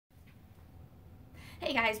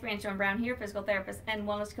Hey guys, Branch Brown here, physical therapist and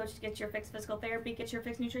wellness coach to get your fixed physical therapy, get your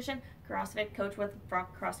fixed nutrition, CrossFit coach with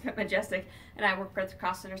CrossFit Majestic, and I work with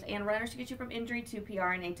CrossFitters and runners to get you from injury to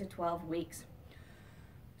PR in 8 to 12 weeks.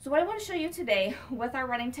 So what I want to show you today with our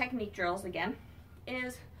running technique drills again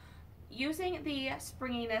is using the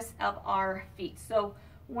springiness of our feet. So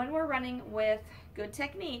when we're running with good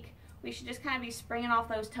technique, we should just kind of be springing off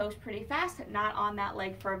those toes pretty fast, not on that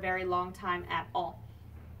leg for a very long time at all.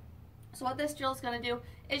 So what this drill is going to do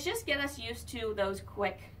is just get us used to those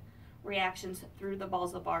quick reactions through the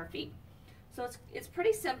balls of our feet. So it's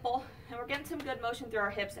pretty simple, and we're getting some good motion through our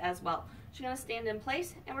hips as well. So you're going to stand in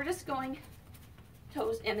place, and we're just going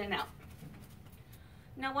toes in and out.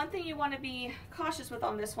 Now one thing you want to be cautious with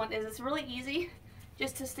on this one is it's really easy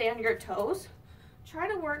just to stay on your toes. Try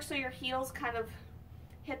to work so your heels kind of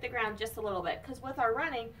hit the ground just a little bit, because with our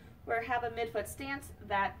running, we have a midfoot stance,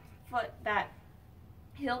 that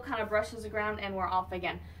heel kind of brushes the ground and we're off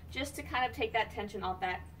again, just to kind of take that tension off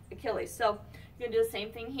that Achilles. So you're gonna do the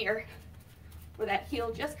same thing here, where that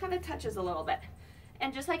heel just kind of touches a little bit.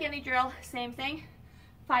 And just like any drill, same thing,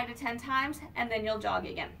 5 to 10 times, and then you'll jog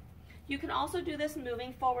again. You can also do this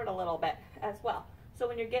moving forward a little bit as well. So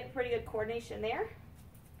when you're getting pretty good coordination there,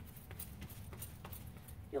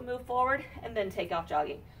 you'll move forward and then take off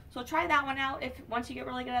jogging. So try that one out. Once you get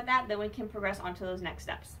really good at that, then we can progress on to those next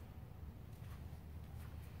steps.